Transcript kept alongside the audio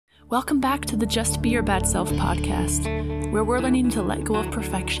Welcome back to the Just Be Your Bad Self podcast, where we're learning to let go of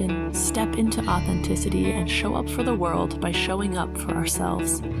perfection, step into authenticity, and show up for the world by showing up for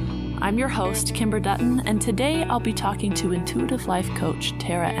ourselves. I'm your host, Kimber Dutton, and today I'll be talking to intuitive life coach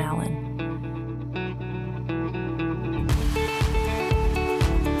Tara Allen.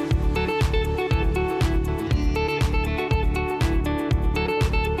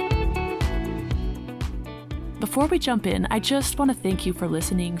 Before we jump in, I just want to thank you for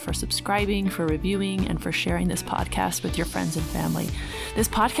listening, for subscribing, for reviewing, and for sharing this podcast with your friends and family. This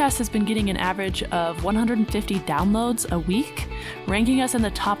podcast has been getting an average of 150 downloads a week, ranking us in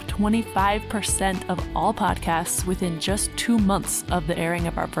the top 25% of all podcasts within just 2 months of the airing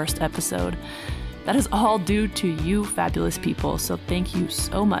of our first episode. That is all due to you fabulous people, so thank you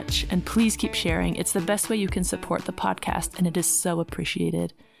so much. And please keep sharing. It's the best way you can support the podcast, and it is so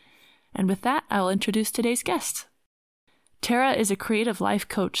appreciated. And with that, I'll introduce today's guest. Tara is a creative life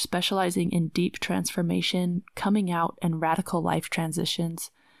coach specializing in deep transformation, coming out, and radical life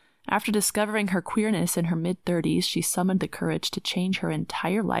transitions. After discovering her queerness in her mid-30s, she summoned the courage to change her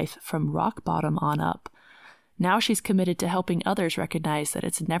entire life from rock bottom on up. Now she's committed to helping others recognize that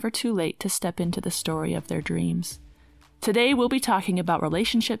it's never too late to step into the story of their dreams. Today, we'll be talking about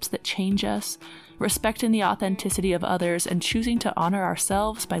relationships that change us, respecting the authenticity of others, and choosing to honor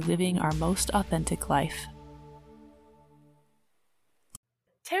ourselves by living our most authentic life.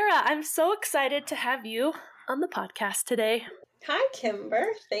 Tara, I'm so excited to have you on the podcast today. Hi, Kimber.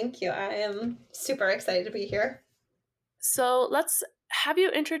 Thank you. I am super excited to be here. So let's have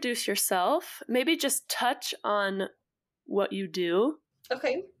you introduce yourself, maybe just touch on what you do.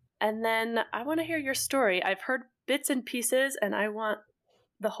 Okay. And then I want to hear your story. I've heard bits and pieces, and I want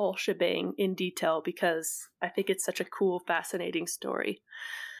the whole shebang in detail because I think it's such a cool, fascinating story.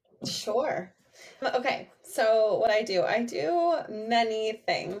 Sure. Okay, so what I do many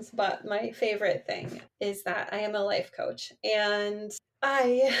things, but my favorite thing is that I am a life coach. And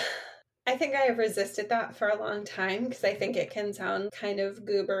I think I have resisted that for a long time because I think it can sound kind of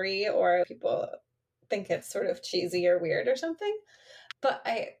goobery or people think it's sort of cheesy or weird or something. But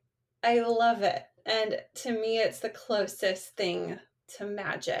I love it. And to me, it's the closest thing to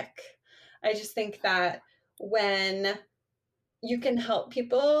magic. I just think that when you can help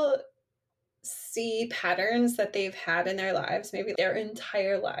people see patterns that they've had in their lives, maybe their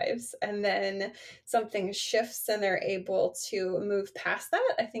entire lives, and then something shifts and they're able to move past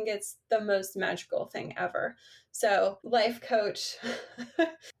that, I think it's the most magical thing ever. So life coach,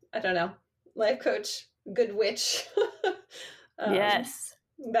 I don't know, life coach, good witch. Yes.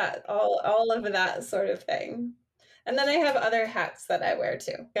 That all of that sort of thing. And then I have other hats that I wear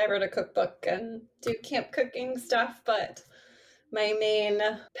too. I wrote a cookbook and do camp cooking stuff, but my main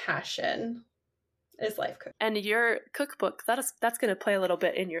passion is life coaching. And your cookbook, that's going to play a little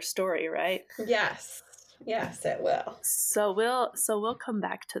bit in your story, right? Yes, it will. So we'll come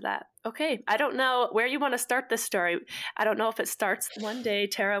back to that. Okay, I don't know where you want to start this story. I don't know if it starts one day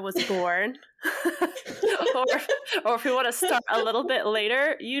Tara was born, or if we want to start a little bit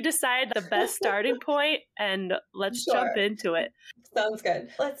later. You decide the best starting point, and let's jump into it. Sounds good.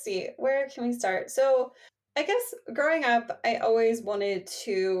 Let's see, where can we start? So I guess growing up, I always wanted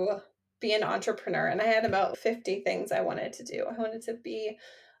to be an entrepreneur, and I had about 50 things I wanted to do. I wanted to be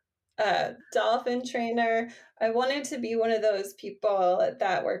a dolphin trainer. I wanted to be one of those people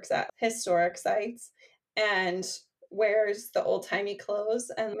that works at historic sites and wears the old-timey clothes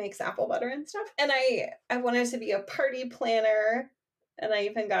and makes apple butter and stuff. And I wanted to be a party planner, and I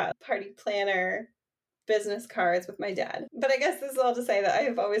even got party planner business cards with my dad. But I guess this is all to say that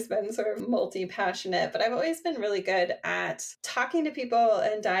I've always been sort of multi-passionate, but I've always been really good at talking to people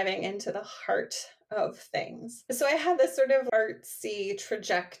and diving into the heart of things. So I had this sort of artsy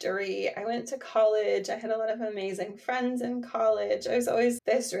trajectory. I went to college. I had a lot of amazing friends in college. I was always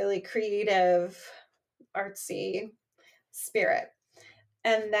this really creative, artsy spirit.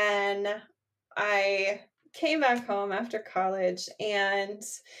 And then I came back home after college and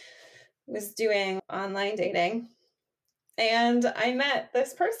was doing online dating. And I met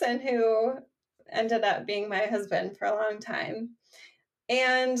this person who ended up being my husband for a long time.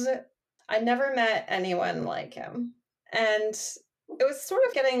 And I never met anyone like him. And it was sort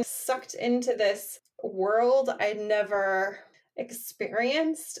of getting sucked into this world I'd never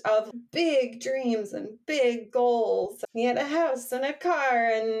experienced of big dreams and big goals. He had a house and a car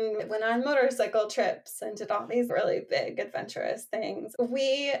and went on motorcycle trips and did all these really big adventurous things.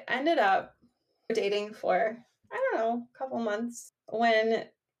 We ended up dating for, I don't know, a couple months when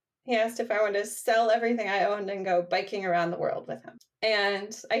he asked if I wanted to sell everything I owned and go biking around the world with him.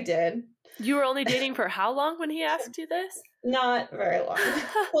 And I did. You were only dating for how long when he asked you this? Not very long,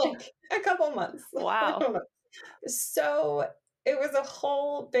 like a couple months. Wow. So it was a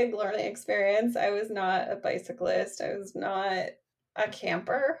whole big learning experience. I was not a bicyclist. I was not a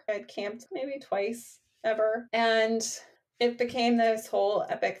camper. I'd camped maybe twice ever. And it became this whole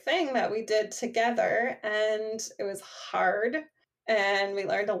epic thing that we did together. And it was hard and we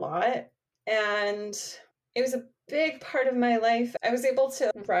learned a lot. And it was a big part of my life. I was able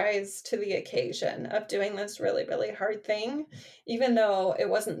to rise to the occasion of doing this really, really hard thing, even though it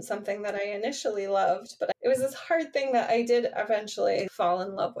wasn't something that I initially loved. But it was this hard thing that I did eventually fall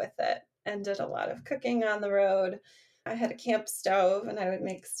in love with it and did a lot of cooking on the road. I had a camp stove and I would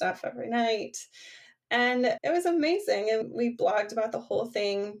make stuff every night. And it was amazing. And we blogged about the whole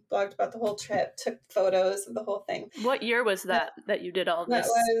thing, blogged about the whole trip, took photos of the whole thing. What year was that you did all this?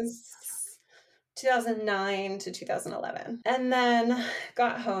 That was 2009 to 2011. And then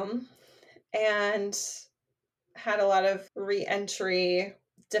got home and had a lot of re-entry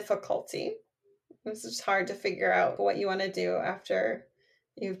difficulty. It was just hard to figure out what you want to do after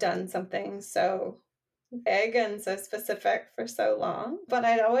you've done something so big and so specific for so long. But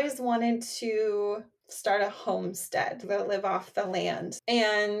I'd always wanted to start a homestead to live off the land.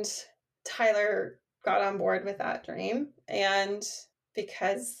 And Tyler got on board with that dream. And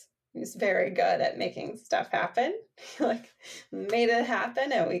because he was very good at making stuff happen, he made it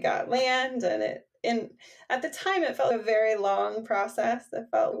happen, and we got land. And at the time, it felt a very long process. It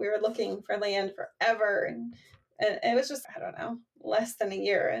felt we were looking for land forever. And it was just, I don't know, less than a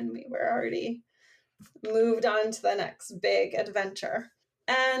year, and we were already moved on to the next big adventure.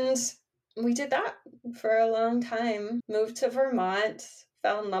 And we did that for a long time. Moved to Vermont,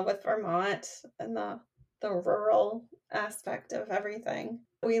 fell in love with Vermont and the rural aspect of everything.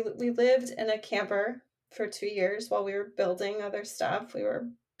 We lived in a camper for 2 years while we were building other stuff. We were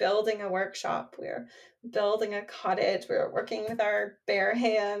building a workshop. We were building a cottage. We were working with our bare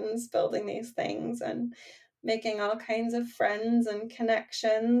hands, building these things and making all kinds of friends and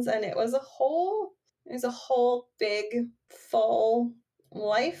connections. And it was a whole big, full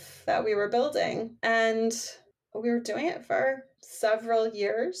life that we were building. And we were doing it for several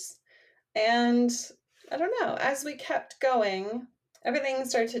years. And I don't know, as we kept going, everything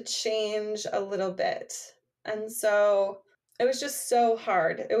started to change a little bit. And so it was just so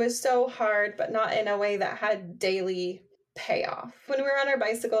hard. It was so hard, but not in a way that had daily payoff. When we were on our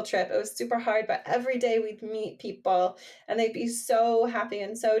bicycle trip, it was super hard, but every day we'd meet people and they'd be so happy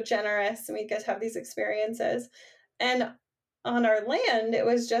and so generous, and we'd get to have these experiences. And on our land, it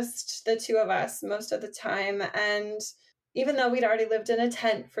was just the two of us most of the time. And even though we'd already lived in a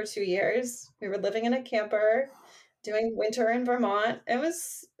tent for 2 years, we were living in a camper, doing winter in Vermont. It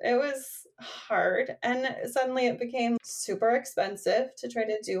was hard. And suddenly it became super expensive to try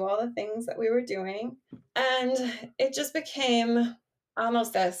to do all the things that we were doing. And it just became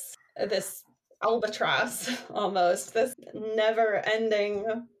almost this albatross, almost this never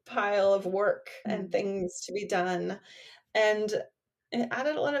ending pile of work and things to be done. And it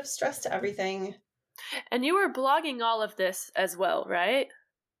added a lot of stress to everything. And you were blogging all of this as well, right?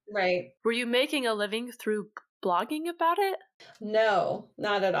 Right. Were you making a living through blogging about it? No,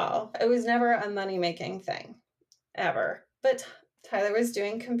 not at all. It was never a money-making thing, ever. But Tyler was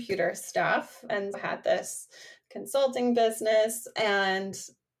doing computer stuff and had this consulting business and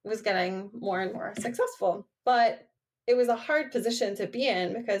was getting more and more successful. But it was a hard position to be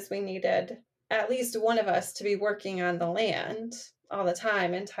in because we needed at least one of us to be working on the land all the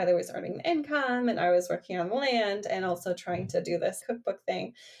time. And Tyler was earning the income and I was working on the land and also trying to do this cookbook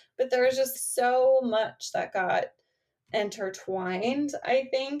thing. But there was just so much that got intertwined, I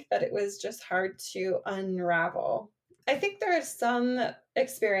think, that it was just hard to unravel. I think there are some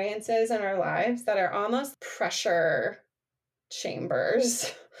experiences in our lives that are almost pressure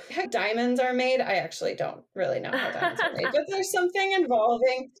chambers. How diamonds are made, I actually don't really know how diamonds are made, but there's something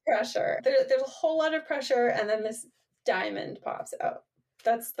involving pressure. There's a whole lot of pressure, and then this diamond pops out.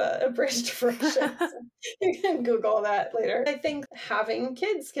 That's the abridged version. So you can Google that later. I think having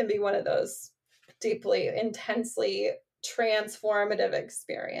kids can be one of those deeply, intensely transformative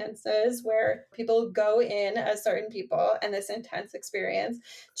experiences where people go in as certain people and this intense experience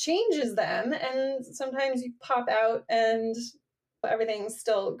changes them, and sometimes you pop out and everything's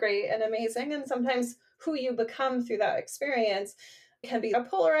still great and amazing, and sometimes who you become through that experience can be a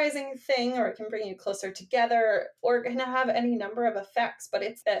polarizing thing, or it can bring you closer together, or it can have any number of effects, but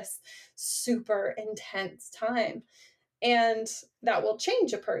it's this super intense time and that will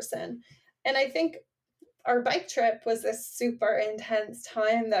change a person. And I think our bike trip was this super intense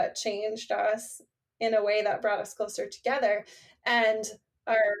time that changed us in a way that brought us closer together. And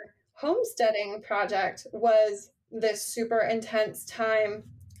our homesteading project was this super intense time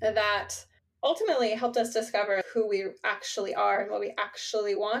that ultimately helped us discover who we actually are and what we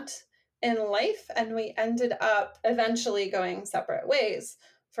actually want in life. And we ended up eventually going separate ways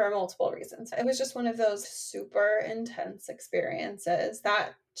for multiple reasons. It was just one of those super intense experiences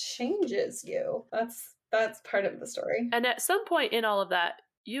that changes you. That's part of the story. And at some point in all of that,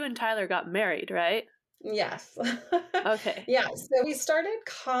 you and Tyler got married, right? Yes. Okay. Yeah. So we started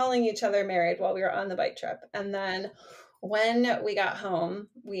calling each other married while we were on the bike trip. And then when we got home,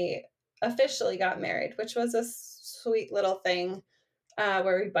 we officially got married, which was a sweet little thing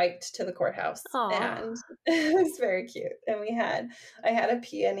where we biked to the courthouse. Aww. And it was very cute. And I had a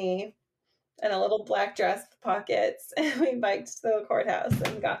peony and a little black dress with pockets, and we biked to the courthouse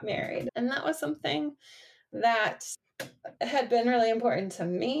and got married. And that was something that had been really important to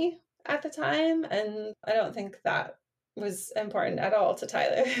me at the time, and I don't think that was important at all to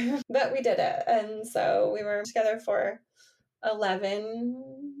Tyler. But we did it, and so we were together for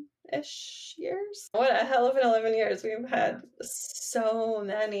 11-ish years. What a hell of an 11 years. We've had so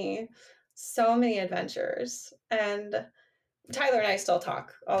many adventures, and Tyler and I still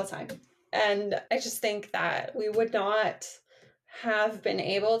talk all the time. And I just think that we would not have been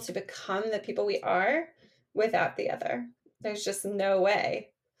able to become the people we are without the other. There's just no way.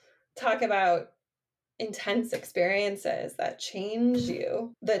 Talk about intense experiences that change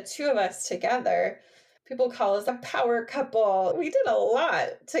you. The two of us together, people call us a power couple. We did a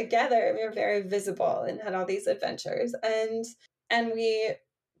lot together. We were very visible and had all these adventures. And we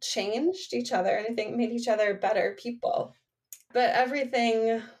changed each other, and I think made each other better people. But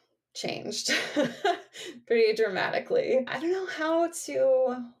everything changed pretty dramatically. I don't know how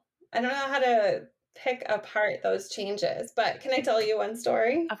to pick apart those changes, but can I tell you one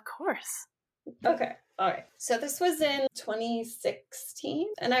story? Of course. Okay. All right. So this was in 2016,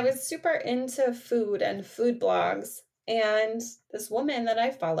 and I was super into food and food blogs. And this woman that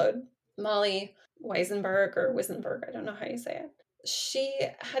I followed, Molly Weisenberg or Wisenberg, I don't know how you say it, she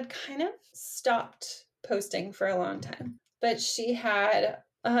had kind of stopped posting for a long time. But she had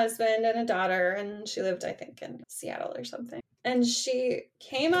a husband and a daughter, and she lived, I think, in Seattle or something. And she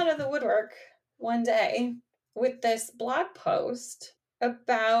came out of the woodwork one day with this blog post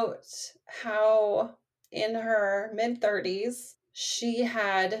about how in her mid-30s, she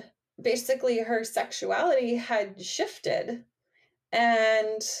had basically her sexuality had shifted,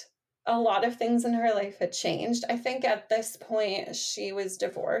 and a lot of things in her life had changed. I think at this point she was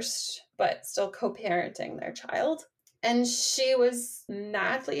divorced, but still co-parenting their child. And she was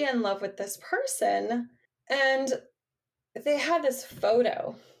madly in love with this person. And they had this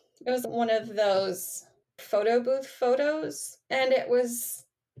photo. It was one of those photo booth photos. And it was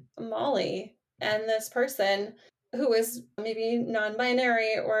Molly and this person who was maybe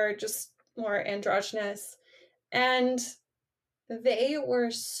non-binary or just more androgynous. And they were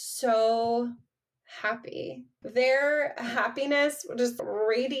so happy. Their happiness just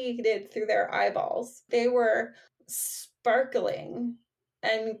radiated through their eyeballs. They were sparkling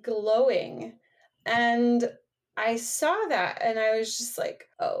and glowing. And I saw that and I was just like,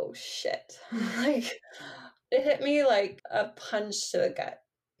 oh shit. Like, it hit me like a punch to the gut.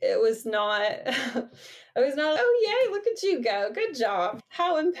 It was not, oh yay, look at you go. Good job.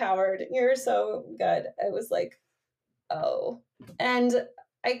 How empowered. You're so good. It was like, oh. And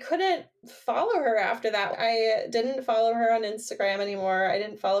I couldn't follow her after that. I didn't follow her on Instagram anymore. I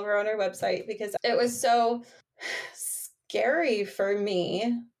didn't follow her on her website because it was so scary for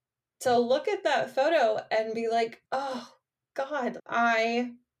me to look at that photo and be like, oh God,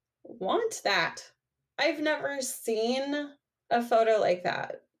 I want that. I've never seen a photo like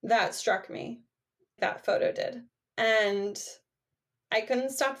that. That struck me. That photo did. And I couldn't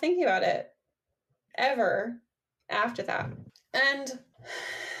stop thinking about it ever after that. And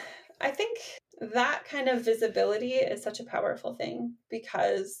I think that kind of visibility is such a powerful thing,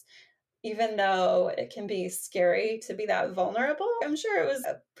 because even though it can be scary to be that vulnerable, I'm sure it was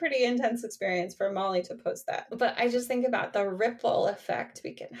a pretty intense experience for Molly to post that. But I just think about the ripple effect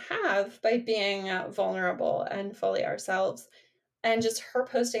we can have by being vulnerable and fully ourselves. And just her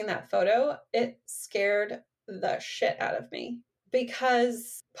posting that photo, it scared the shit out of me,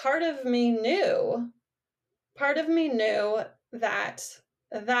 because part of me knew that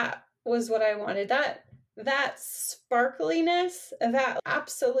that was what I wanted. That sparkliness, that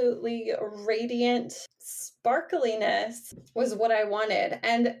absolutely radiant sparkliness was what I wanted.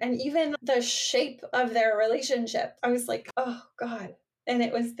 And even the shape of their relationship, I was like, oh God. And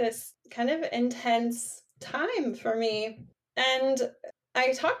it was this kind of intense time for me. And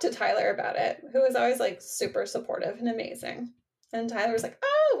I talked to Tyler about it, who was always like super supportive and amazing. And Tyler was like,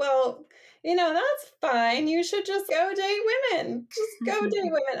 oh, well, that's fine. You should just go date women. Just go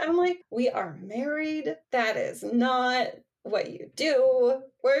date women. I'm like, we are married. That is not what you do.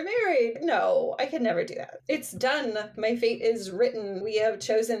 We're married. No, I could never do that. It's done. My fate is written. We have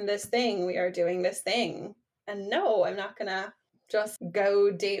chosen this thing. We are doing this thing. And no, I'm not going to just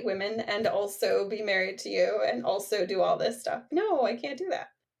go date women and also be married to you and also do all this stuff. No, I can't do that.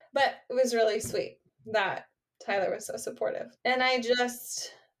 But it was really sweet that Tyler was so supportive. And I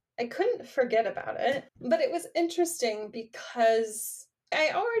couldn't forget about it. But it was interesting because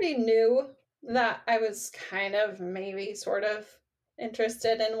I already knew that I was kind of maybe sort of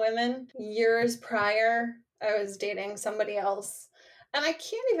interested in women. Years prior, I was dating somebody else. And I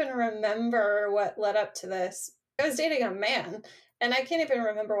can't even remember what led up to this. I was dating a man, and I can't even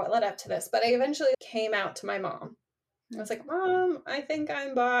remember what led up to this, but I eventually came out to my mom. I was like, Mom, I think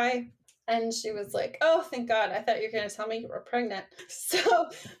I'm bi. And she was like, oh, thank God. I thought you were going to tell me you were pregnant. So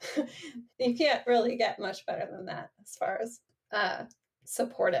you can't really get much better than that as far as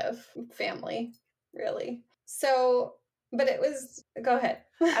supportive family, really. So, but it was, go ahead.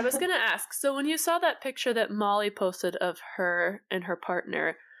 I was going to ask, so when you saw that picture that Molly posted of her and her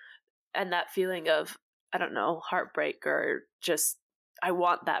partner and that feeling of, I don't know, heartbreak or just, I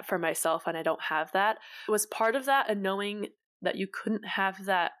want that for myself and I don't have that, was part of that and knowing that you couldn't have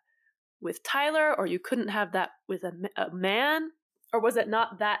that with Tyler, or you couldn't have that with a man, or was it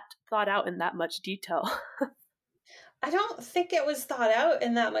not that thought out in that much detail? I don't think it was thought out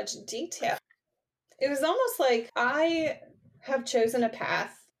in that much detail. It was almost like I have chosen a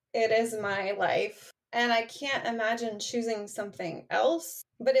path. It is my life, and I can't imagine choosing something else.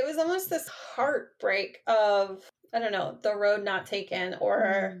 But it was almost this heartbreak of, I don't know, the road not taken,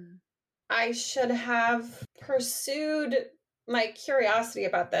 or I should have pursued my curiosity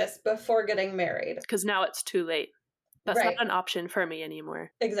about this before getting married. Because now it's too late. That's right. Not an option for me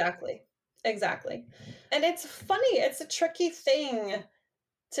anymore. Exactly. And it's funny. It's a tricky thing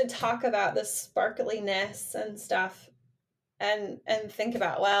to talk about the sparkliness and stuff and think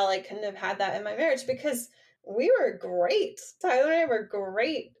about, well, I couldn't have had that in my marriage because we were great. Tyler and I were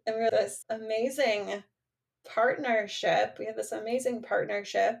great. And we were this amazing partnership.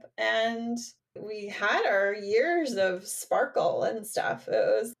 And we had our years of sparkle and stuff. It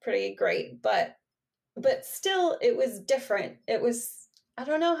was pretty great, but still it was different. It was, I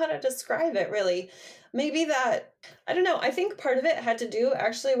don't know how to describe it really. Maybe that, I don't know, I think part of it had to do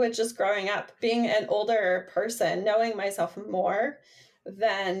actually with just growing up, being an older person, knowing myself more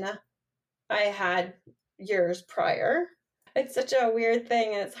than I had years prior. It's such a weird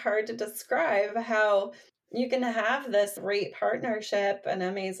thing, and it's hard to describe how you can have this great partnership and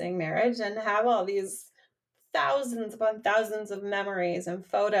amazing marriage and have all these thousands upon thousands of memories and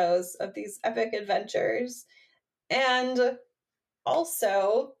photos of these epic adventures, and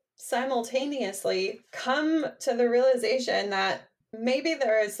also simultaneously come to the realization that maybe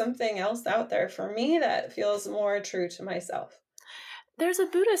there is something else out there for me that feels more true to myself. There's a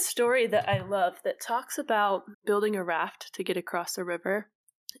Buddhist story that I love that talks about building a raft to get across a river.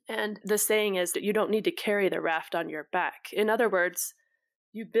 And the saying is that you don't need to carry the raft on your back. In other words,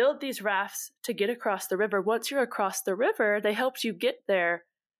 you build these rafts to get across the river. Once you're across the river, they help you get there,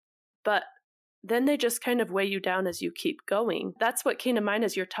 but then they just kind of weigh you down as you keep going. That's what came to mind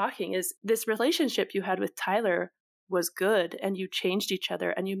as you're talking, is this relationship you had with Tyler was good, and you changed each other,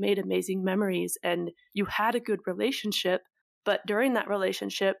 and you made amazing memories, and you had a good relationship. But during that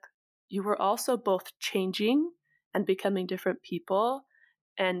relationship, you were also both changing and becoming different people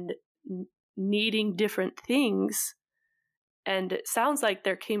and needing different things. And it sounds like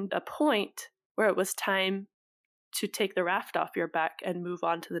there came a point where it was time to take the raft off your back and move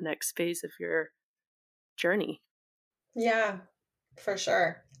on to the next phase of your journey. Yeah, for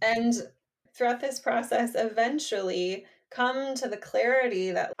sure. And throughout this process, eventually come to the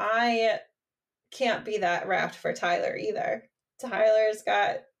clarity that I can't be that raft for Tyler either. Tyler's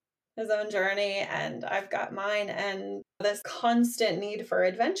got his own journey and I've got mine, and this constant need for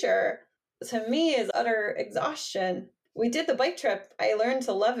adventure to me is utter exhaustion. We did the bike trip. I learned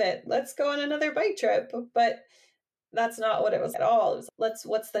to love it. Let's go on another bike trip. But that's not what it was at all. It was,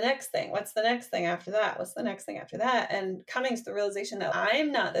 what's the next thing? What's the next thing after that? What's the next thing after that? And coming to the realization that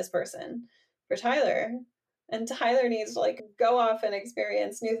I'm not this person for Tyler. And Tyler needs to go off and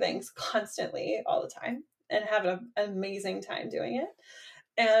experience new things constantly all the time and have an amazing time doing it.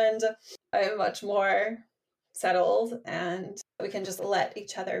 And I'm much more settled, and we can just let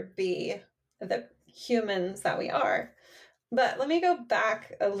each other be the humans that we are. But let me go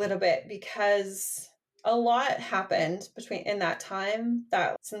back a little bit, because a lot happened in that time,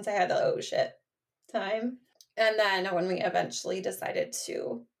 that since I had the oh shit time. And then when we eventually decided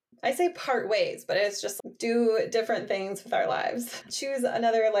to, I say part ways, but it's just do different things with our lives, choose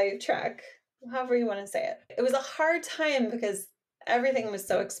another life track, however you want to say it. It was a hard time because everything was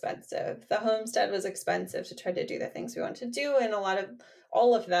so expensive. The homestead was expensive to try to do the things we wanted to do. And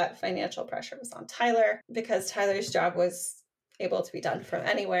all of that financial pressure was on Tyler because Tyler's job was able to be done from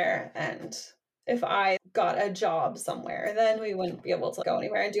anywhere. And if I got a job somewhere, then we wouldn't be able to go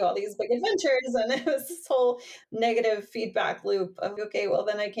anywhere and do all these big adventures. And it was this whole negative feedback loop of, okay, well,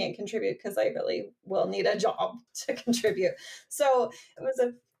 then I can't contribute because I really will need a job to contribute. So it was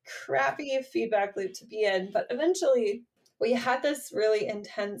a crappy feedback loop to be in. But eventually we had this really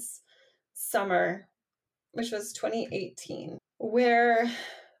intense summer, which was 2018, where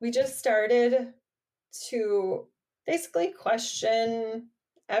we just started to basically question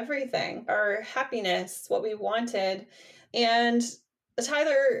everything, our happiness, what we wanted. And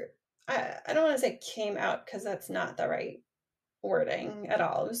Tyler, I don't want to say came out because that's not the right wording at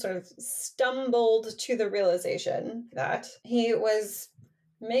all. It was sort of stumbled to the realization that he was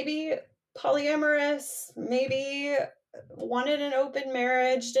maybe polyamorous, maybe wanted an open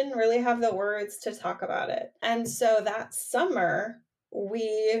marriage, didn't really have the words to talk about it. And so that summer,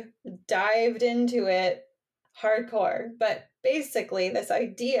 we dived into it hardcore. But basically, this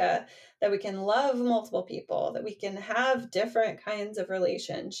idea that we can love multiple people, that we can have different kinds of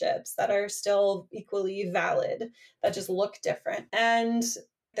relationships that are still equally valid, that just look different. And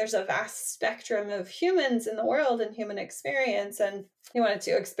there's a vast spectrum of humans in the world and human experience, and he wanted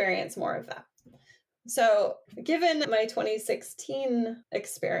to experience more of that. So, given my 2016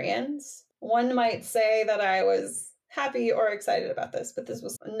 experience, one might say that I was happy or excited about this, but this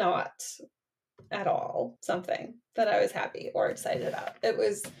was not at all something that I was happy or excited about. It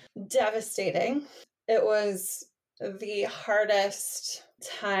was devastating. It was the hardest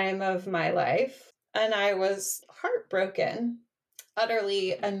time of my life, and I was heartbroken,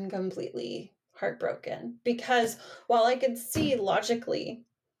 utterly and completely heartbroken, because while I could see logically,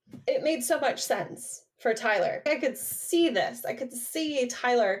 it made so much sense for Tyler. I could see this. I could see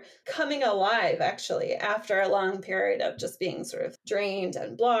Tyler coming alive, actually, after a long period of just being sort of drained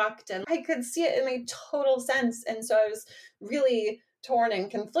and blocked. And I could see it. It made total sense. And so I was really torn and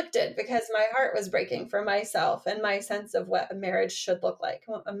conflicted because my heart was breaking for myself and my sense of what a marriage should look like,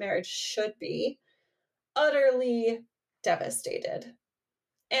 what a marriage should be. Utterly devastated.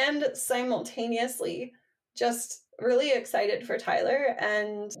 And simultaneously, just really excited for Tyler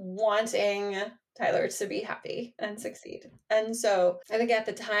and wanting Tyler to be happy and succeed. And so I think at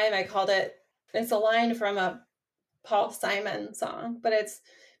the time I called it's a line from a Paul Simon song, but it's,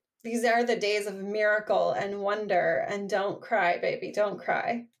 these are the days of miracle and wonder, and don't cry, baby, don't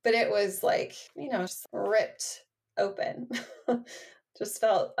cry. But it was like, just ripped open, just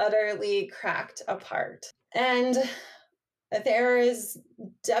felt utterly cracked apart. And there is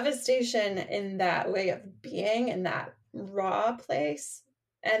devastation in that way of being, in that raw place.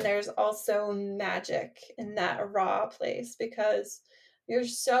 And there's also magic in that raw place because you're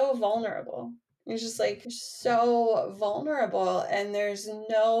so vulnerable. You're just like so vulnerable, and there's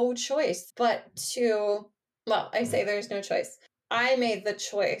no choice but to, well, I say there's no choice. I made the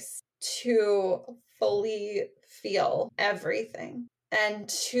choice to fully feel everything and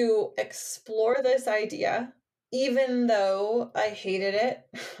to explore this idea, even though I hated it,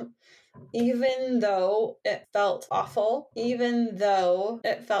 even though it felt awful, even though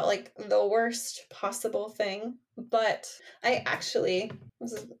it felt like the worst possible thing. But I actually,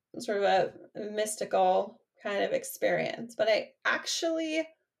 this is sort of a mystical kind of experience, but I actually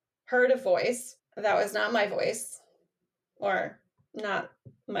heard a voice that was not my voice, or not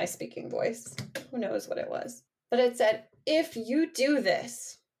my speaking voice. Who knows what it was? But it said, if you do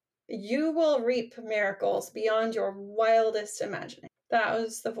this, you will reap miracles beyond your wildest imagining. That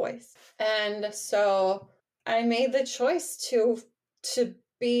was the voice. And so I made the choice to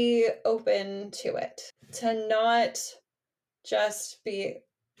be open to it, to not just be,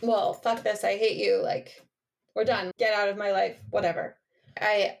 well, fuck this, I hate you, like, we're done, get out of my life, whatever.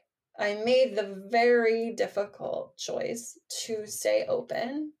 I made the very difficult choice to stay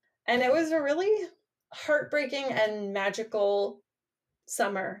open. And it was a really heartbreaking and magical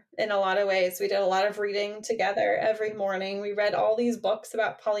summer in a lot of ways. We did a lot of reading together every morning. We read all these books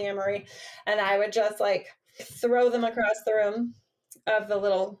about polyamory, and I would just like throw them across the room of the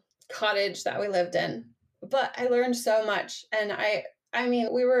little cottage that we lived in. But I learned so much. And I mean,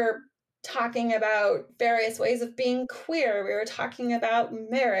 we were talking about various ways of being queer. We were talking about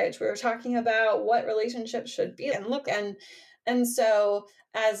marriage. We were talking about what relationships should be and look. And so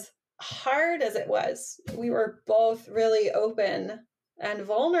as hard as it was, we were both really open and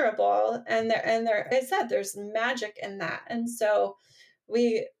vulnerable. And I said, there's magic in that. And so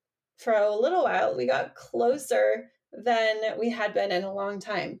for a little while, we got closer than we had been in a long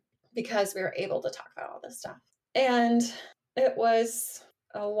time because we were able to talk about all this stuff. And it was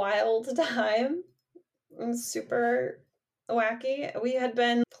a wild time. It was super wacky. We had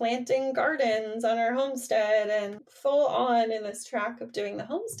been planting gardens on our homestead and full on in this track of doing the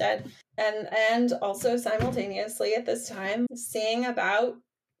homestead, and also simultaneously at this time seeing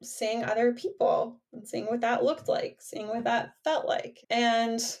other people and seeing what that looked like, seeing what that felt like.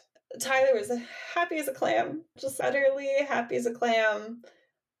 And Tyler was happy as a clam, just utterly happy as a clam.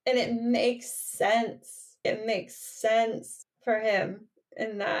 And it makes sense. It makes sense for him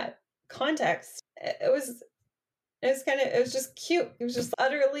in that context. It was just cute. He was just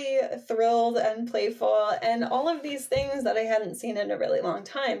utterly thrilled and playful and all of these things that I hadn't seen in a really long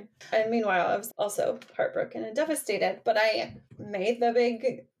time. And meanwhile, I was also heartbroken and devastated, but I made the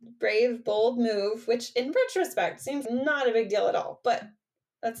big, brave, bold move, which in retrospect seems not a big deal at all, but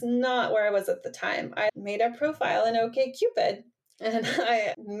that's not where I was at the time. I made a profile in OkCupid, and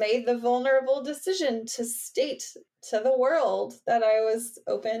I made the vulnerable decision to state to the world that I was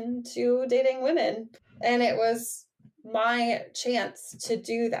open to dating women. And it was my chance to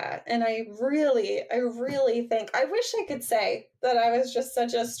do that. And I really think, I wish I could say that I was just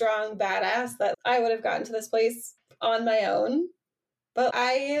such a strong badass that I would have gotten to this place on my own. But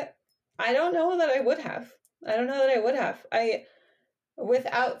I don't know that I would have. I don't know that I would have.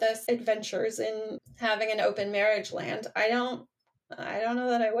 Without this adventures in having an open marriage land, I don't know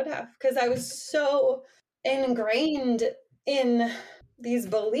that I would have, because I was so ingrained in these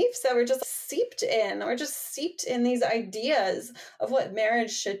beliefs that were just seeped in these ideas of what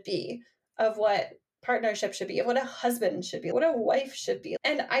marriage should be, of what partnership should be, of what a husband should be, what a wife should be.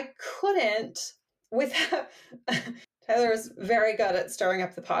 And I couldn't without Tyler was very good at stirring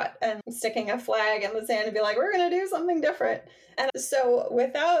up the pot and sticking a flag in the sand and be like, we're going to do something different. And so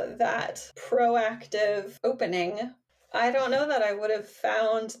without that proactive opening, I don't know that I would have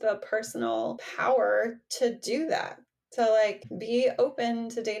found the personal power to do that, to be open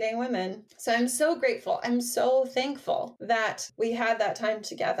to dating women. So I'm so grateful. I'm so thankful that we had that time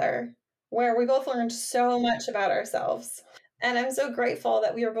together where we both learned so much about ourselves. And I'm so grateful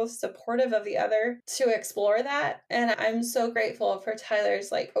that we were both supportive of the other to explore that. And I'm so grateful for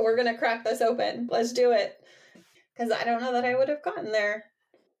Tyler's we're going to crack this open. Let's do it. Because I don't know that I would have gotten there.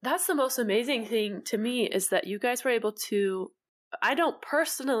 That's the most amazing thing to me, is that you guys were able to, I don't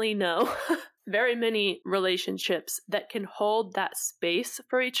personally know very many relationships that can hold that space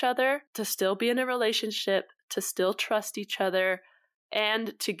for each other, to still be in a relationship, to still trust each other,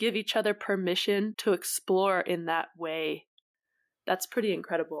 and to give each other permission to explore in that way. That's pretty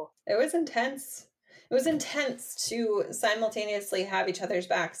incredible. It was intense. It was intense to simultaneously have each other's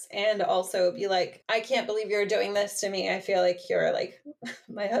backs and also be like, I can't believe you're doing this to me. I feel like you're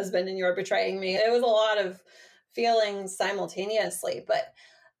my husband and you're betraying me. It was a lot of feelings simultaneously, but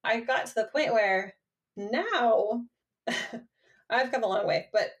I got to the point where now I've come a long way,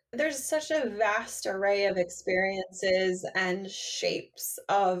 but there's such a vast array of experiences and shapes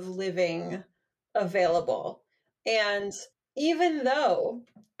of living available. And even though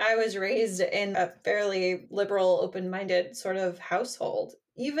I was raised in a fairly liberal, open-minded sort of household,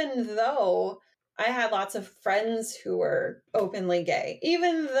 even though I had lots of friends who were openly gay,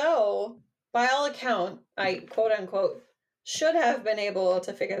 even though, by all account, I quote unquote should have been able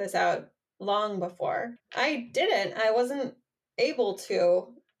to figure this out long before, I didn't. I wasn't able to.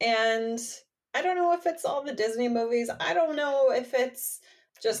 And I don't know if it's all the Disney movies. I don't know if it's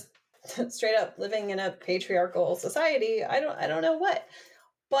just straight up living in a patriarchal society. I don't know what,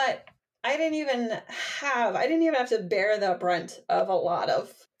 but I didn't even have to bear the brunt of a lot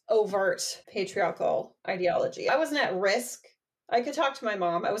of overt patriarchal ideology. I wasn't at risk. I could talk to my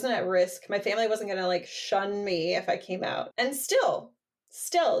mom. I wasn't at risk. My family wasn't going to shun me if I came out. And still,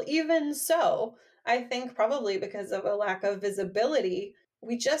 even so, I think probably because of a lack of visibility,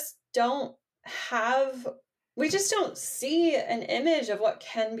 we just don't see an image of what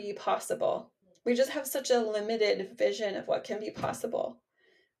can be possible. We just have such a limited vision of what can be possible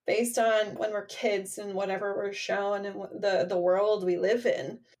based on when we're kids and whatever we're shown and the world we live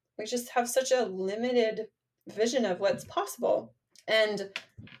in. We just have such a limited vision of what's possible. And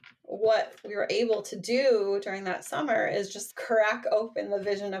what we were able to do during that summer is just crack open the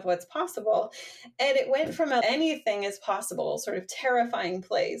vision of what's possible. And it went from anything is possible, sort of terrifying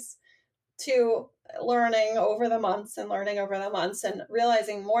place, to learning over the months and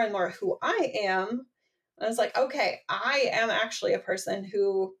realizing more and more who I am. And it's okay, I am actually a person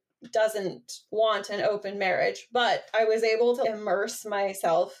who doesn't want an open marriage, but I was able to immerse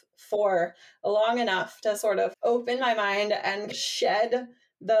myself for long enough to sort of open my mind and shed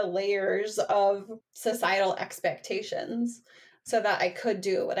the layers of societal expectations so that I could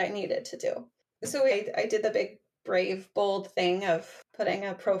do what I needed to do. So I did the big, brave, bold thing of putting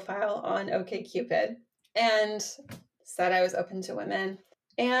a profile on OkCupid and said I was open to women.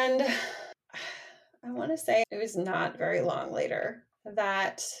 And I want to say it was not very long later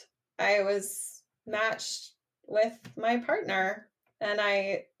that I was matched with my partner, and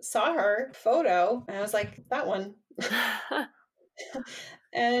I saw her photo and I was like, that one.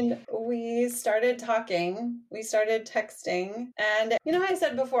 And we started talking, we started texting. And you know, I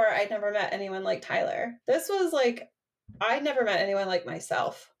said before, I'd never met anyone like Tyler. This was like, I'd never met anyone like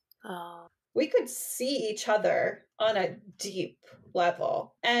myself. Oh. We could see each other on a deep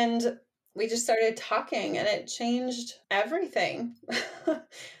level. And we just started talking, and it changed everything.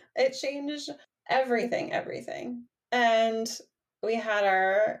 It changed everything. And we had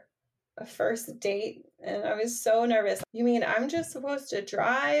our first date, and I was so nervous. You mean I'm just supposed to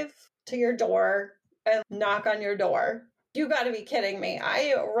drive to your door and knock on your door? You got to be kidding me.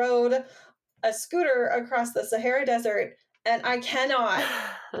 I rode a scooter across the Sahara Desert, and I cannot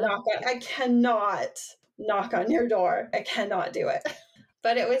knock on your door. I cannot do it.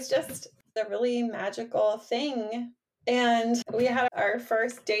 But it was just a really magical thing. And we had our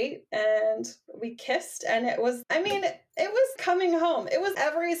first date and we kissed, and it was coming home. It was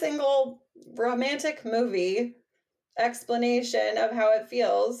every single romantic movie explanation of how it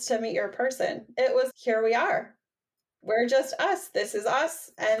feels to meet your person. It was, here we are. We're just us. This is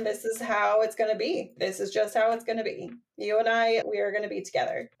us, and this is how it's going to be. This is just how it's going to be. You and I, we are going to be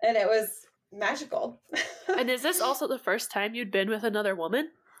together. And it was magical. And is this also the first time you'd been with another woman?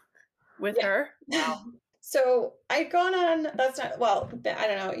 With her? Wow. So I'd gone on, I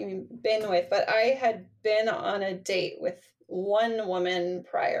don't know what you mean been with, but I had been on a date with one woman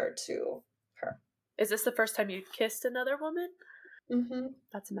prior to her. Is this the first time you kissed another woman? Mm-hmm.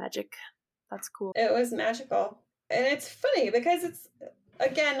 That's magic. That's cool. It was magical. And it's funny because it's,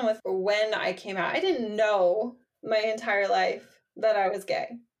 again, with when I came out, I didn't know my entire life that I was gay.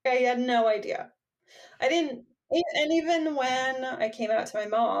 I had no idea. And even when I came out to my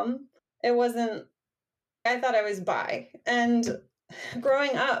mom, I thought I was bi. And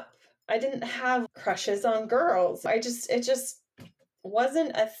growing up, I didn't have crushes on girls. It just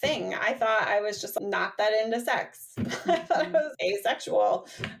wasn't a thing. I thought I was just not that into sex. I thought I was asexual.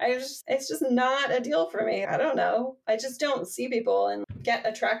 It's just not a deal for me. I don't know. I just don't see people and get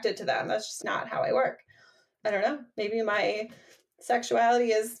attracted to them. That's just not how I work. I don't know. Maybe my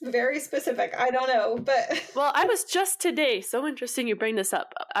sexuality is very specific. I don't know, but... Well, I was just today, so interesting you bring this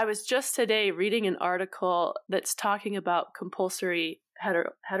up. I was just today reading an article that's talking about compulsory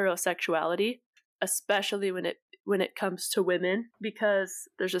heterosexuality, especially when it comes to women, because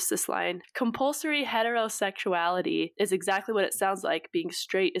there's just this line: compulsory heterosexuality is exactly what it sounds like. Being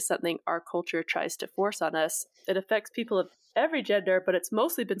straight is something our culture tries to force on us. It affects people of every gender, but it's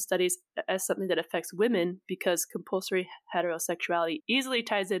mostly been studied as something that affects women because compulsory heterosexuality easily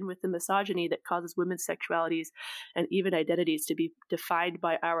ties in with the misogyny that causes women's sexualities and even identities to be defined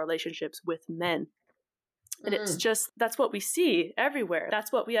by our relationships with men. And it's just, that's what we see everywhere.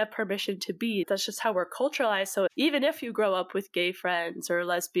 That's what we have permission to be. That's just how we're culturalized. So even if you grow up with gay friends or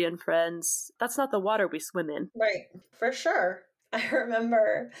lesbian friends, that's not the water we swim in. Right. For sure. I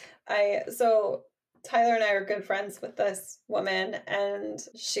remember Tyler and I are good friends with this woman, and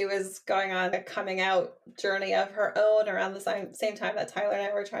she was going on a coming out journey of her own around the same time that Tyler and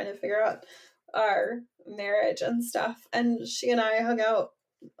I were trying to figure out our marriage and stuff. And she and I hung out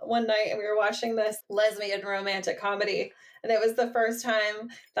one night and we were watching this lesbian romantic comedy, and it was the first time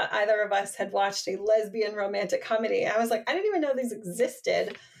that either of us had watched a lesbian romantic comedy. I was like, I didn't even know these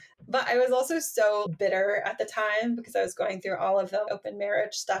existed. But I was also so bitter at the time because I was going through all of the open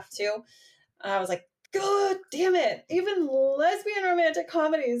marriage stuff too. I was like, God damn it, even lesbian romantic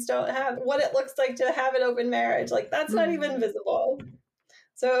comedies don't have what it looks like to have an open marriage. Like, that's not even visible.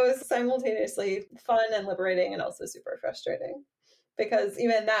 So it was simultaneously fun and liberating, and also super frustrating, because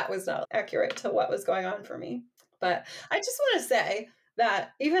even that was not accurate to what was going on for me. But I just want to say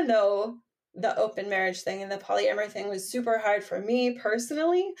that even though the open marriage thing and the polyamory thing was super hard for me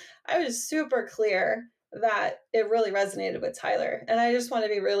personally, I was super clear that it really resonated with Tyler. And I just want to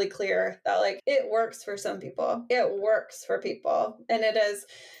be really clear that, like, it works for some people. It works for people. And it is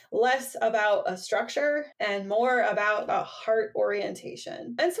less about a structure and more about a heart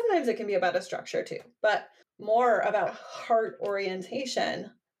orientation. And sometimes it can be about a structure too, but more about heart orientation.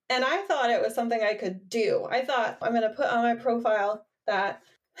 And I thought it was something I could do. I thought, I'm going to put on my profile that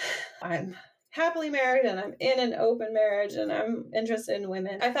I'm happily married and I'm in an open marriage and I'm interested in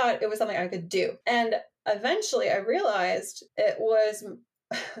women. I thought it was something I could do. And eventually I realized it was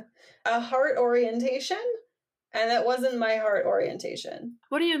a heart orientation, and that wasn't my heart orientation.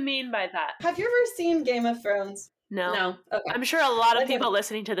 What do you mean by that? Have you ever seen Game of Thrones? No. Okay. I'm sure a lot of people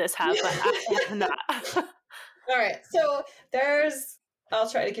listening to this have, but I have not. All right. So I'll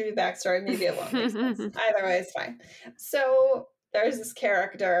try to give you backstory. Maybe it won't make sense. Either way, it's fine. So there's this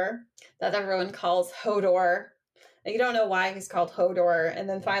character that everyone calls Hodor. And you don't know why he's called Hodor. And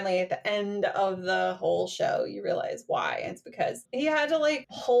then finally at the end of the whole show, you realize why. It's because he had to like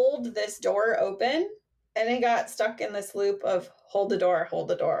hold this door open, and he got stuck in this loop of hold the door, hold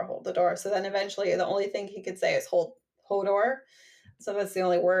the door, hold the door. So then eventually the only thing he could say is hold Hodor. So that's the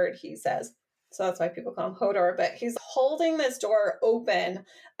only word he says. So that's why people call him Hodor. But he's holding this door open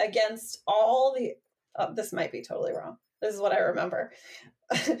against all the... this might be totally wrong. This is what I remember.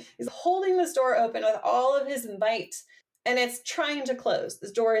 He's holding this door open with all of his might, and it's trying to close.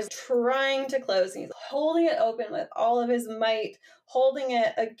 This door is trying to close, and he's holding it open with all of his might, holding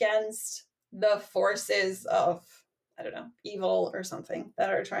it against the forces of, I don't know, evil or something that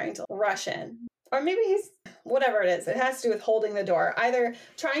are trying to rush in. Or maybe he's, whatever it is, it has to do with holding the door, either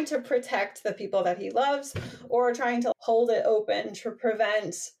trying to protect the people that he loves or trying to hold it open to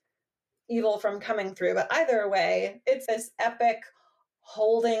prevent evil from coming through. But either way, it's this epic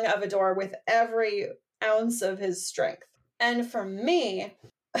holding of a door with every ounce of his strength. And for me,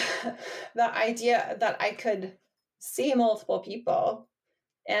 the idea that I could see multiple people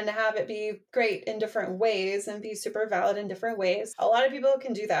and have it be great in different ways and be super valid in different ways, a lot of people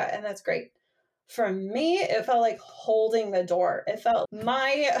can do that, and that's great. For me, it felt like holding the door. It felt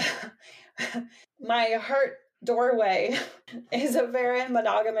my heart doorway is a very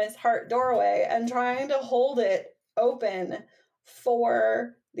monogamous heart doorway, and trying to hold it open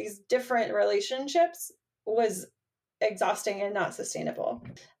for these different relationships was exhausting and not sustainable.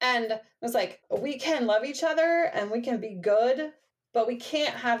 And it was like, we can love each other and we can be good, but we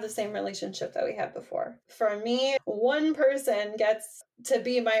can't have the same relationship that we had before. For me, one person gets to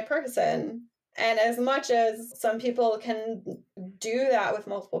be my person. And as much as some people can do that with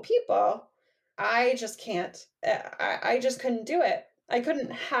multiple people, I just can't. I just couldn't do it. I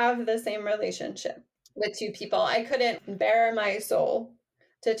couldn't have the same relationship with two people. I couldn't bare my soul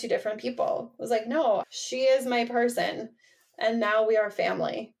to two different people. It was like, no, she is my person, and now we are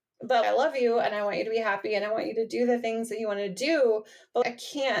family. But I love you, and I want you to be happy, and I want you to do the things that you want to do, but I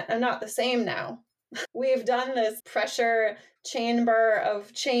can't. I'm not the same now. We've done this pressure chamber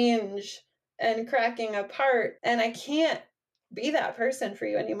of change and cracking apart, and I can't be that person for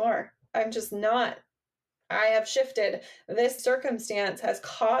you anymore. I'm just not. I have shifted. This circumstance has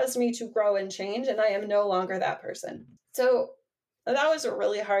caused me to grow and change, and I am no longer that person. So that was a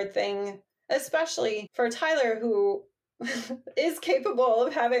really hard thing, especially for Tyler, who is capable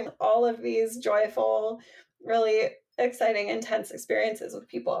of having all of these joyful, really exciting, intense experiences with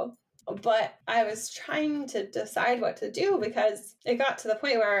people. But I was trying to decide what to do, because it got to the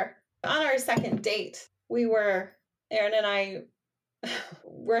point where on our second date, Aaron and I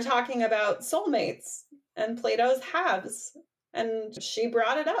were talking about soulmates and Plato's halves. And she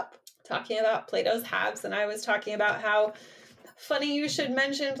brought it up, talking about Plato's halves. And I was talking about how funny you should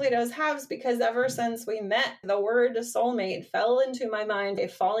mention Plato's halves, because ever since we met, the word soulmate fell into my mind, a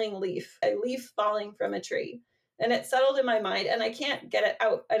falling leaf, a leaf falling from a tree. And it settled in my mind, and I can't get it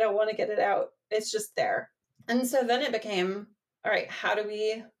out. I don't want to get it out. It's just there. And so then it became, all right, how do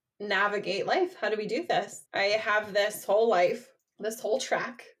we navigate life? How do we do this? I have this whole life, this whole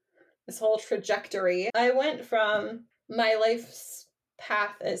track, this whole trajectory. I went from my life's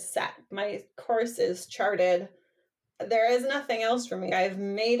path is set. My course is charted. There is nothing else for me. I've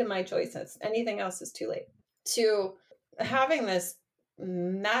made my choices. Anything else is too late. To having this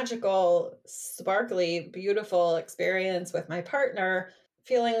magical, sparkly, beautiful experience with my partner,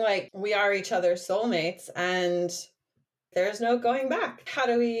 feeling like we are each other's soulmates and there's no going back. How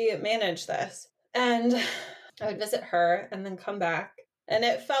do we manage this? And I would visit her and then come back. And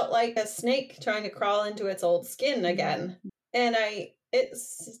it felt like a snake trying to crawl into its old skin again. And it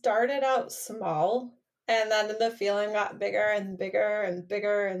started out small, and then the feeling got bigger and bigger and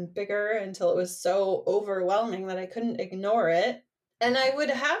bigger and bigger until it was so overwhelming that I couldn't ignore it. And I would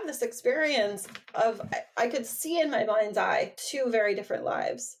have this experience of, I could see in my mind's eye 2 very different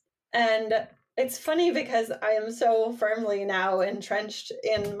lives. And it's funny because I am so firmly now entrenched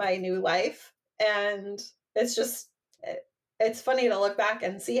in my new life. And it's funny to look back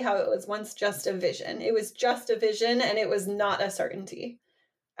and see how it was once just a vision. It was just a vision, and it was not a certainty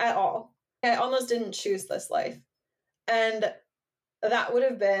at all. I almost didn't choose this life. And that would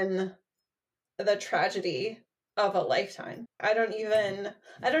have been the tragedy of a lifetime. I don't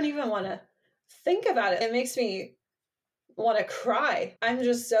even want to think about it. It makes me want to cry. I'm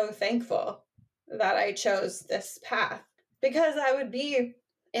just so thankful that I chose this path, because I would be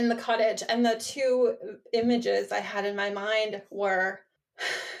in the cottage, and the two images I had in my mind were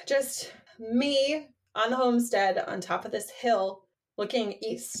just me on the homestead on top of this hill looking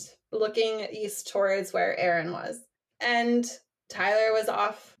east towards where Aaron was. And Tyler was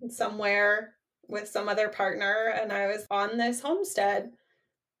off somewhere with some other partner, and I was on this homestead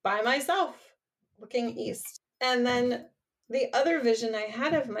by myself looking east. And then the other vision I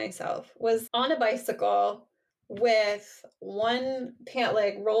had of myself was on a bicycle with one pant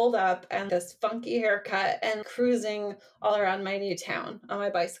leg rolled up and this funky haircut and cruising all around my new town on my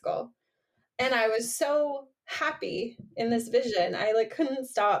bicycle. And I was so happy in this vision. I couldn't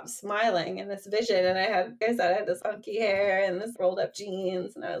stop smiling in this vision. And I had this funky hair and this rolled up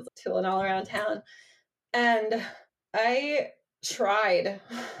jeans, and I was tooling all around town. And I tried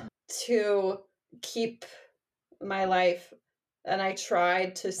to keep my life, and I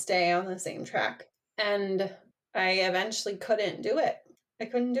tried to stay on the same track, and I eventually couldn't do it. I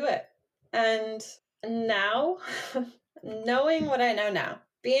couldn't do it. And now, knowing what I know now,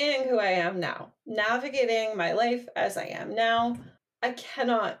 being who I am now, navigating my life as I am now, I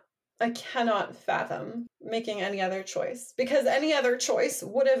cannot fathom making any other choice, because any other choice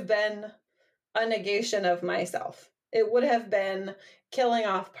would have been a negation of myself. It would have been killing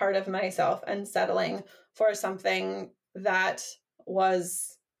off part of myself and settling for something that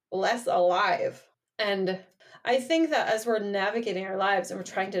was less alive. And I think that as we're navigating our lives and we're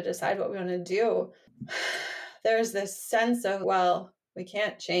trying to decide what we want to do, there's this sense of, well, we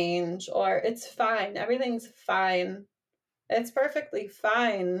can't change, or it's fine. Everything's fine. It's perfectly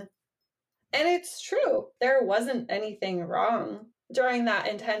fine. And it's true. There wasn't anything wrong. During that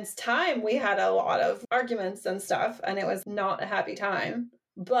intense time, we had a lot of arguments and stuff, and it was not a happy time.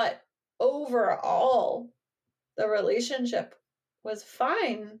 But overall, the relationship was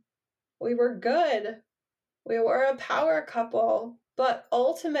fine. We were good. We were a power couple. But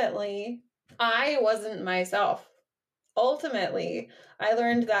ultimately, I wasn't myself. Ultimately, I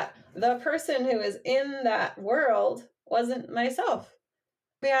learned that the person who was in that world wasn't myself.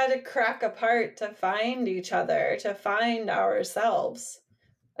 We had to crack apart to find each other, to find ourselves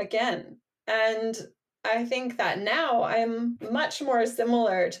again. And I think that now I'm much more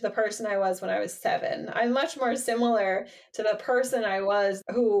similar to the person I was when I was 7. I'm much more similar to the person I was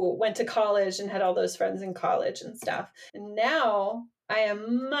who went to college and had all those friends in college and stuff. And now I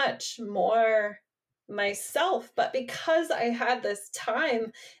am much more myself. But because I had this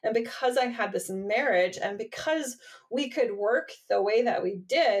time, and because I had this marriage, and because we could work the way that we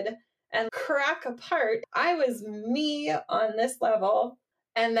did and crack apart, I was me on this level.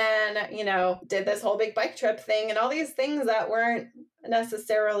 And then, did this whole big bike trip thing and all these things that weren't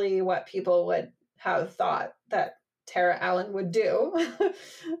necessarily what people would have thought that Tara Allen would do.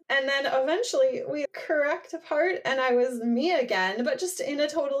 And then eventually we cracked apart, and I was me again, but just in a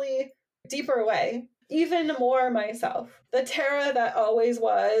totally deeper way. Even more myself. The Tara that always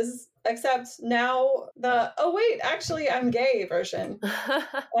was, except now oh wait, actually I'm gay version.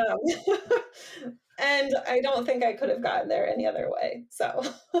 And I don't think I could have gotten there any other way. So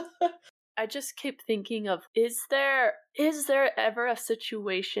I just keep thinking of, is there ever a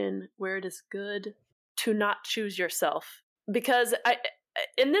situation where it is good to not choose yourself? Because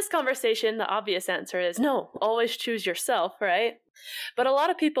in this conversation, the obvious answer is no, always choose yourself, right? But a lot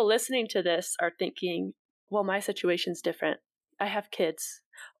of people listening to this are thinking, well, my situation's different. I have kids,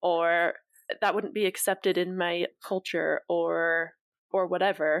 or that wouldn't be accepted in my culture, or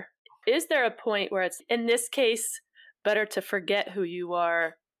whatever. Is there a point where it's, in this case, better to forget who you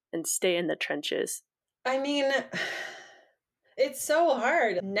are and stay in the trenches? I mean, it's so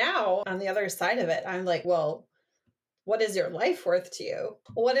hard. Now, on the other side of it, I'm like, well, what is your life worth to you?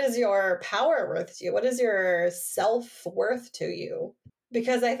 What is your power worth to you? What is your self-worth to you?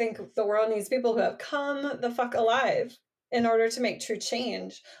 Because I think the world needs people who have come the fuck alive in order to make true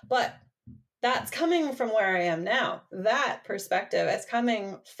change. But that's coming from where I am now. That perspective is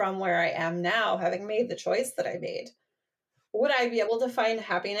coming from where I am now, having made the choice that I made. Would I be able to find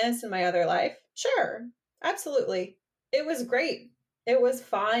happiness in my other life? Sure, absolutely. It was great. It was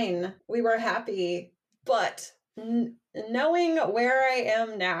fine. We were happy. But knowing where I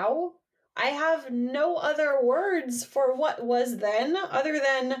am now, I have no other words for what was then other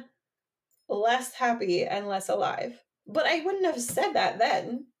than less happy and less alive. But I wouldn't have said that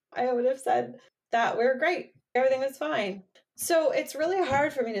then. I would have said that we're great. Everything was fine. So it's really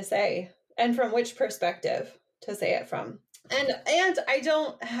hard for me to say, and from which perspective to say it from. And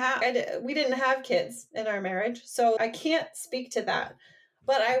we didn't have kids in our marriage, so I can't speak to that.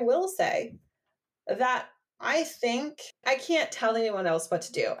 But I will say that I think I can't tell anyone else what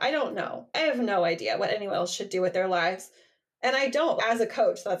to do. I don't know. I have no idea what anyone else should do with their lives. And I don't, as a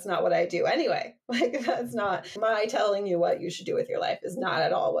coach, that's not what I do anyway. Like, that's not my telling you what you should do with your life, is not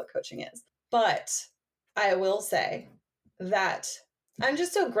at all what coaching is. But I will say that I'm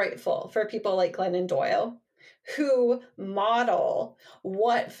just so grateful for people like Glennon Doyle who model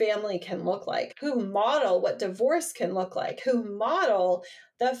what family can look like, who model what divorce can look like, who model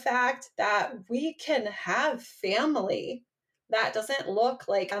the fact that we can have family that doesn't look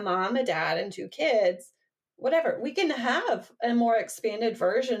like a mom, a dad, and 2 kids. Whatever. We can have a more expanded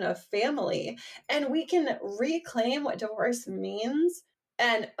version of family, and we can reclaim what divorce means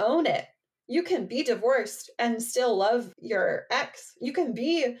and own it. You can be divorced and still love your ex. You can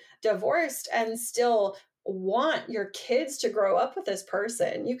be divorced and still want your kids to grow up with this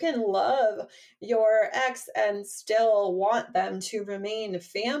person. You can love your ex and still want them to remain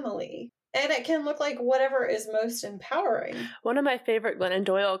family. And it can look like whatever is most empowering. One of my favorite Glennon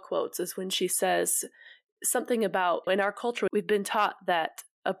Doyle quotes is when she says something about, in our culture, we've been taught that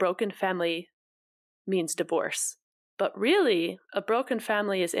a broken family means divorce. But really, a broken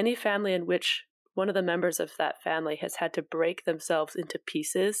family is any family in which one of the members of that family has had to break themselves into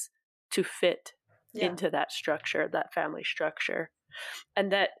pieces to fit into that structure, that family structure.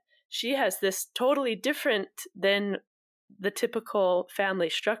 And that she has this totally different than the typical family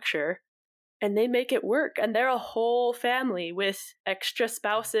structure, and they make it work. And they're a whole family with extra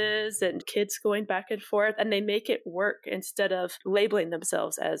spouses and kids going back and forth, and they make it work instead of labeling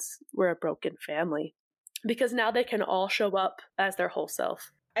themselves as we're a broken family, because now they can all show up as their whole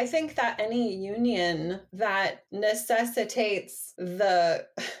self. I think that any union that necessitates the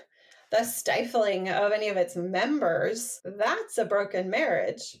stifling of any of its members, that's a broken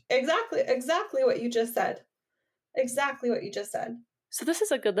marriage. Exactly what you just said. Exactly what you just said. So this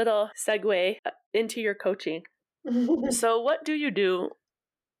is a good little segue into your coaching. So what do you do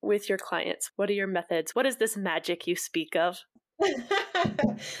with your clients? What are your methods? What is this magic you speak of?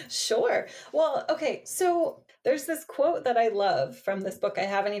 Sure. Well, okay. So there's this quote that I love from this book I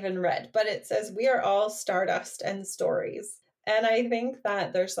haven't even read, but it says, "We are all stardust and stories." And I think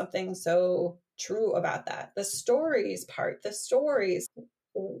that there's something so true about that. The stories part, the stories.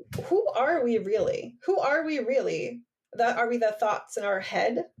 Who are we really? Who are we really? Are we the thoughts in our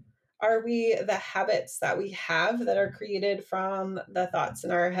head? Are we the habits that we have that are created from the thoughts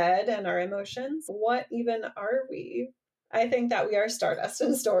in our head and our emotions? What even are we? I think that we are stardust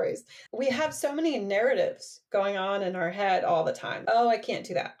and stories. We have so many narratives going on in our head all the time. Oh, I can't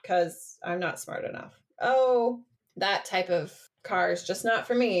do that because I'm not smart enough. Oh, that type of car is just not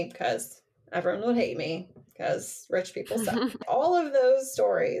for me because everyone would hate me because rich people suck. All of those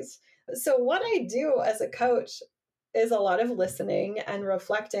stories. So what I do as a coach is a lot of listening and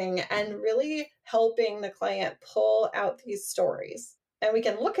reflecting and really helping the client pull out these stories. And we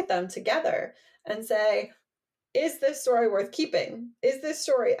can look at them together and say, is this story worth keeping? Is this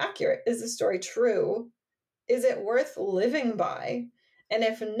story accurate? Is this story true? Is it worth living by? And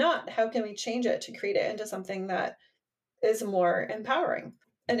if not, how can we change it to create it into something that is more empowering?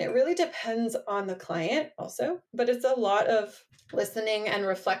 And it really depends on the client also, but it's a lot of listening and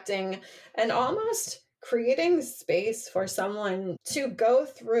reflecting and almost creating space for someone to go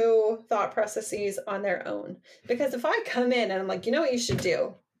through thought processes on their own. Because if I come in and I'm like, you know what you should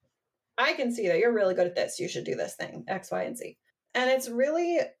do? I can see that you're really good at this. You should do this thing, X, Y, and Z. And it's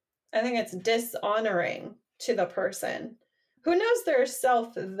really, I think it's dishonoring to the person who knows their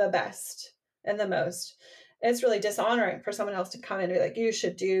self the best and the most. It's really dishonoring for someone else to come in and be like, you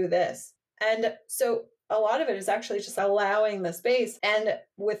should do this. And so a lot of it is actually just allowing the space and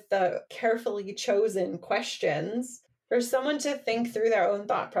with the carefully chosen questions for someone to think through their own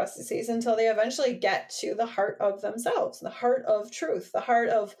thought processes until they eventually get to the heart of themselves, the heart of truth, the heart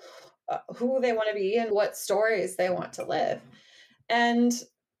of who they want to be and what stories they want to live. And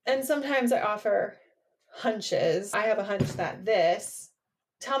sometimes I offer hunches. I have a hunch that this,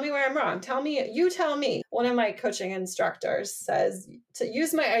 tell me where I'm wrong. You tell me. One of my coaching instructors says to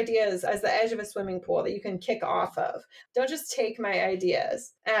use my ideas as the edge of a swimming pool that you can kick off of. Don't just take my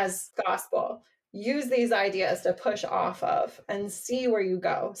ideas as gospel. Use these ideas to push off of and see where you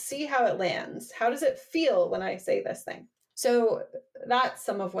go. See how it lands. How does it feel when I say this thing? So that's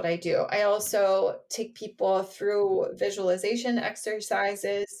some of what I do. I also take people through visualization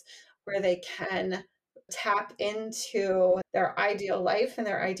exercises where they can tap into their ideal life and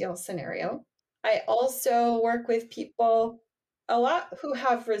their ideal scenario. I also work with people a lot who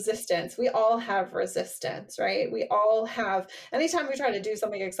have resistance. We all have resistance, right? We all have, anytime we try to do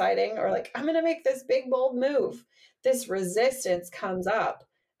something exciting or like, I'm going to make this big, bold move, this resistance comes up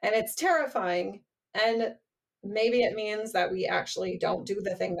and it's terrifying. And maybe it means that we actually don't do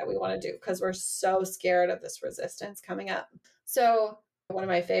the thing that we want to do because we're so scared of this resistance coming up. So, one of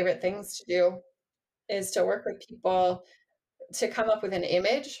my favorite things to do is to work with people to come up with an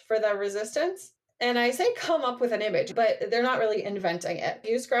image for the resistance. And I say come up with an image, but they're not really inventing it.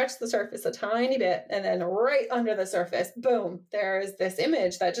 You scratch the surface a tiny bit, and then right under the surface, boom, there's this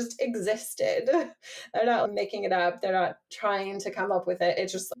image that just existed. They're not making it up. They're not trying to come up with it.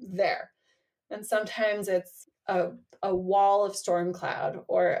 It's just there. And sometimes it's a wall of storm cloud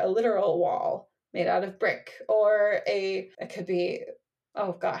or a literal wall made out of brick, or it could be,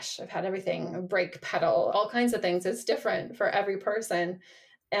 oh gosh, I've had everything, a brake pedal, all kinds of things. It's different for every person.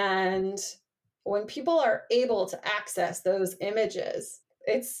 And when people are able to access those images,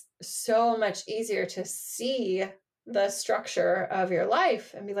 it's so much easier to see the structure of your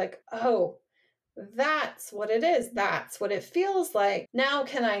life and be like, oh, that's what it is. That's what it feels like. Now,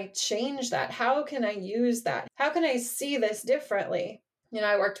 can I change that? How can I use that? How can I see this differently?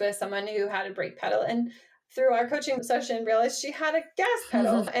 I worked with someone who had a brake pedal, and through our coaching session realized she had a gas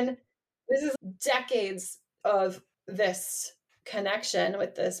pedal. And this is decades of this connection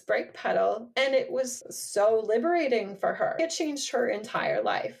with this brake pedal. And it was so liberating for her. It changed her entire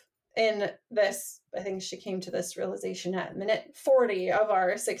life. In this, I think she came to this realization at minute 40 of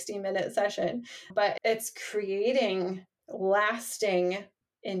our 60-minute session, but it's creating lasting,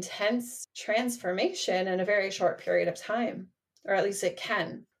 intense transformation in a very short period of time, or at least it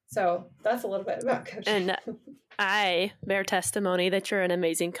can. So that's a little bit about coaching. And I bear testimony that you're an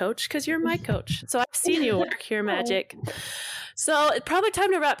amazing coach because you're my coach. So I've seen you work your magic. So it's probably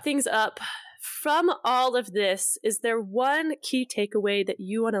time to wrap things up. From all of this, is there one key takeaway that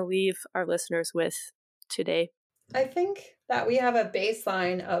you want to leave our listeners with today? I think that we have a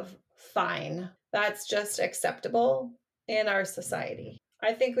baseline of fine. That's just acceptable in our society.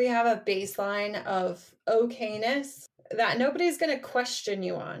 I think we have a baseline of okayness that nobody's going to question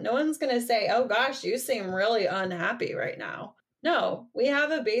you on. No one's going to say, oh gosh, you seem really unhappy right now. No, we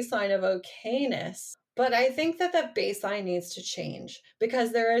have a baseline of okayness. But I think that the baseline needs to change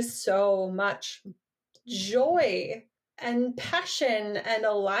because there is so much joy and passion and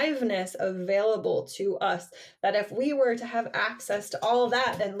aliveness available to us that if we were to have access to all of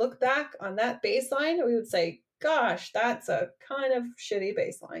that and look back on that baseline, we would say, gosh, that's a kind of shitty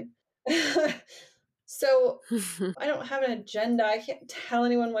baseline. So I don't have an agenda. I can't tell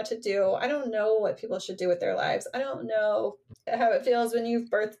anyone what to do. I don't know what people should do with their lives. I don't know how it feels when you've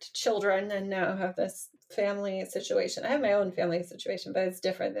birthed children and now have this family situation. I have my own family situation, but it's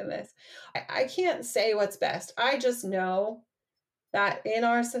different than this. I can't say what's best. I just know that in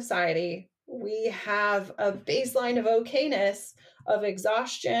our society, we have a baseline of okayness, of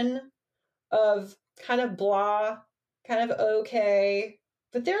exhaustion, of kind of blah, kind of okay.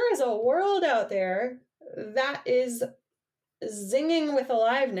 But there is a world out there that is zinging with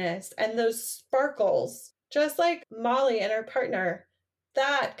aliveness and those sparkles, just like Molly and her partner,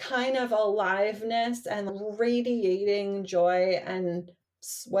 that kind of aliveness and radiating joy and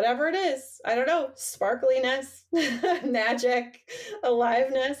whatever it is, I don't know, sparkliness, magic,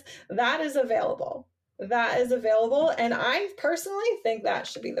 aliveness, that is available. That is available. And I personally think that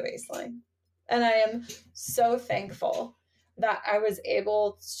should be the baseline. And I am so thankful that I was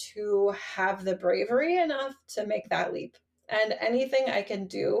able to have the bravery enough to make that leap. And anything I can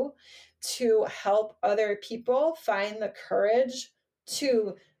do to help other people find the courage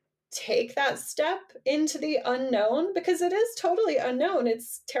to take that step into the unknown, because it is totally unknown.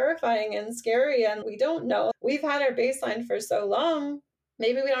 It's terrifying and scary, and we don't know. We've had our baseline for so long.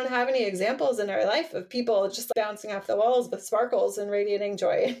 Maybe we don't have any examples in our life of people just bouncing off the walls with sparkles and radiating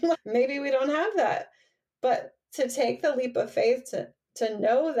joy. Maybe we don't have that. But to take the leap of faith, to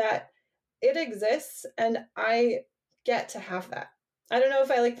know that it exists and I get to have that. I don't know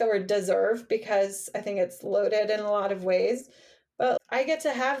if I like the word deserve because I think it's loaded in a lot of ways, but I get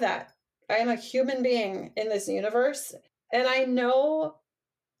to have that. I am a human being in this universe, and I know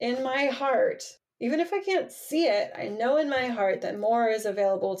in my heart, even if I can't see it, I know in my heart that more is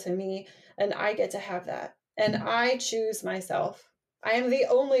available to me, and I get to have that. And I choose myself. I am the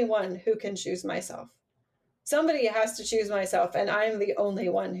only one who can choose myself. Somebody has to choose myself, and I'm the only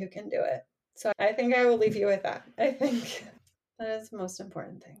one who can do it. So I think I will leave you with that. I think that is the most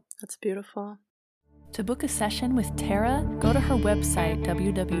important thing. That's beautiful. To book a session with Tara, go to her website,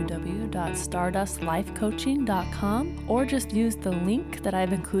 www.stardustlifecoaching.com, or just use the link that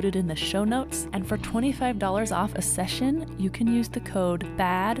I've included in the show notes. And for $25 off a session, you can use the code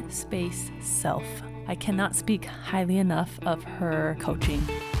BADSPACESELF. I cannot speak highly enough of her coaching.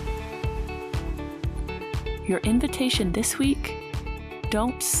 Your invitation this week: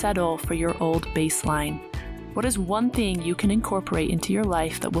 don't settle for your old baseline. What is one thing you can incorporate into your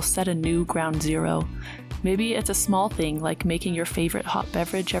life that will set a new ground zero? Maybe it's a small thing like making your favorite hot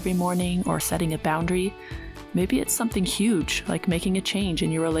beverage every morning or setting a boundary. Maybe it's something huge like making a change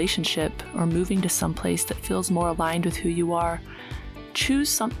in your relationship or moving to someplace that feels more aligned with who you are. Choose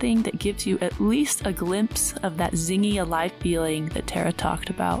something that gives you at least a glimpse of that zingy alive feeling that Tara talked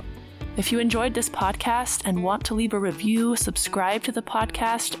about. If you enjoyed this podcast and want to leave a review, subscribe to the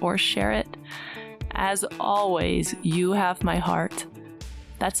podcast, or share it, as always, you have my heart.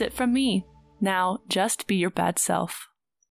 That's it from me. Now, just be your bad self.